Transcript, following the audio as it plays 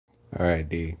All right,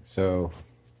 D. So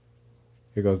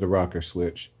here goes the rocker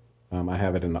switch. I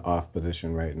have it in the off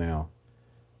position right now.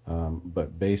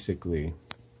 But basically,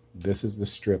 this is the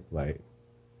strip light,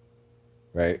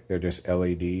 right? They're just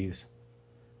LEDs,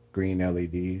 green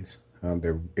LEDs.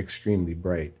 They're extremely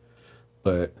bright,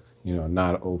 but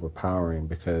not overpowering,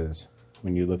 because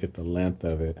when you look at the length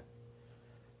of it,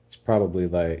 it's probably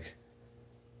like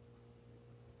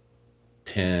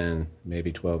 10,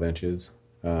 maybe 12 inches.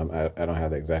 I don't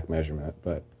have the exact measurement,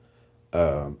 but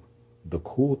the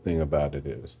cool thing about it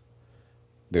is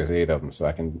there's 8 of them, so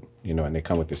I can, and they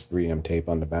come with this 3M tape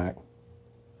on the back.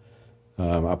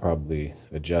 I'll probably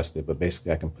adjust it, but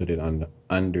basically I can put it on the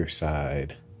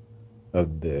underside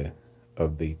of the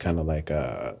kind of like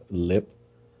a lip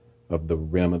of the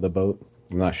rim of the boat.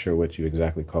 I'm not sure what you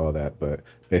exactly call that, but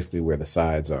basically where the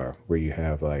sides are, where you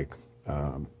have like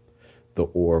the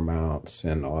oar mounts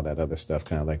and all that other stuff,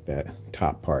 kind of like that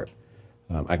top part.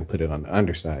 I can put it on the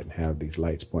underside and have these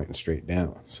lights pointing straight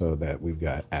down so that we've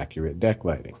got accurate deck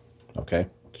lighting. Okay,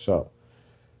 so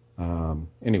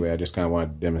anyway, I just kind of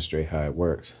wanted to demonstrate how it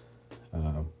works.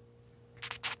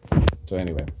 So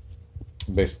anyway,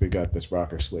 basically got this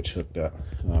rocker switch hooked up.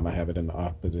 I have it in the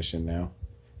off position now,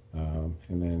 and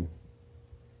then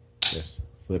just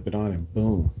flip it on and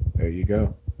boom, there you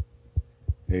go.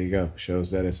 There you go.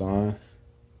 Shows that it's on.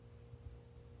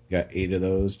 Got 8 of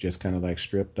those just kind of like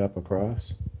stripped up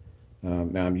across.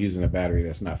 Now I'm using a battery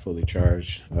that's not fully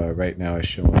charged. Right now it's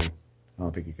showing, I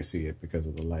don't think you can see it because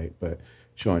of the light, but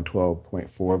showing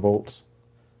 12.4 volts.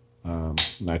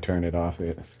 When I turn it off,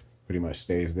 it pretty much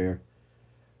stays there.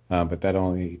 But that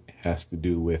only has to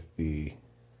do with the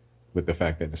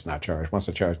fact that it's not charged. Once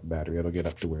I charge the battery, it'll get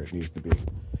up to where it needs to be.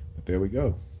 But there we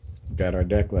go. Got our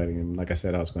deck lighting, and like I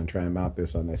said, I was going to try and mount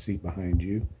this on that seat behind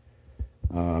you.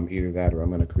 Either that, or I'm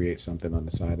going to create something on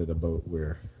the side of the boat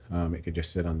where it could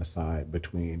just sit on the side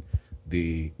between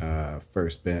the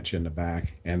first bench in the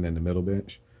back and then the middle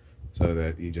bench, so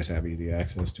that you just have easy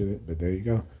access to it. But there you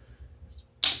go.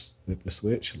 Flip the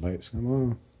switch, lights come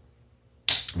on,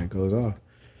 and it goes off.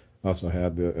 Also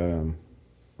have the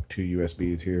 2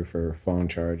 USBs here for phone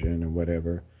charging and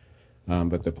whatever.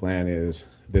 But the plan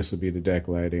is this would be the deck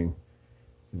lighting,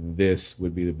 this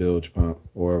would be the bilge pump,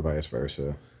 or vice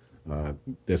versa.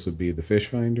 This would be the fish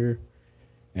finder,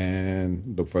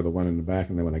 and look for the one in the back,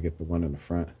 and then when I get the one in the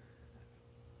front,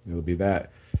 it'll be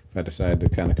that. If I decide to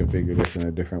kind of configure this in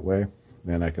a different way,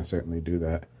 then I can certainly do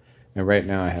that. And right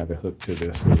now I have it hooked to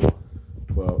this little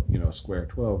 12, square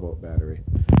 12-volt battery.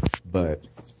 But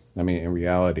I mean, in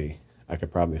reality, I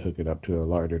could probably hook it up to a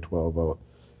larger 12-volt,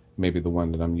 maybe the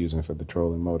one that I'm using for the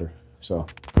trolling motor. So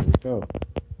there we go.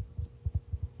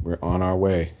 We're on our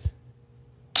way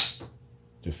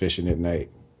to fishing at night.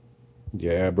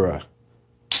 Yeah, bruh.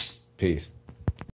 Peace.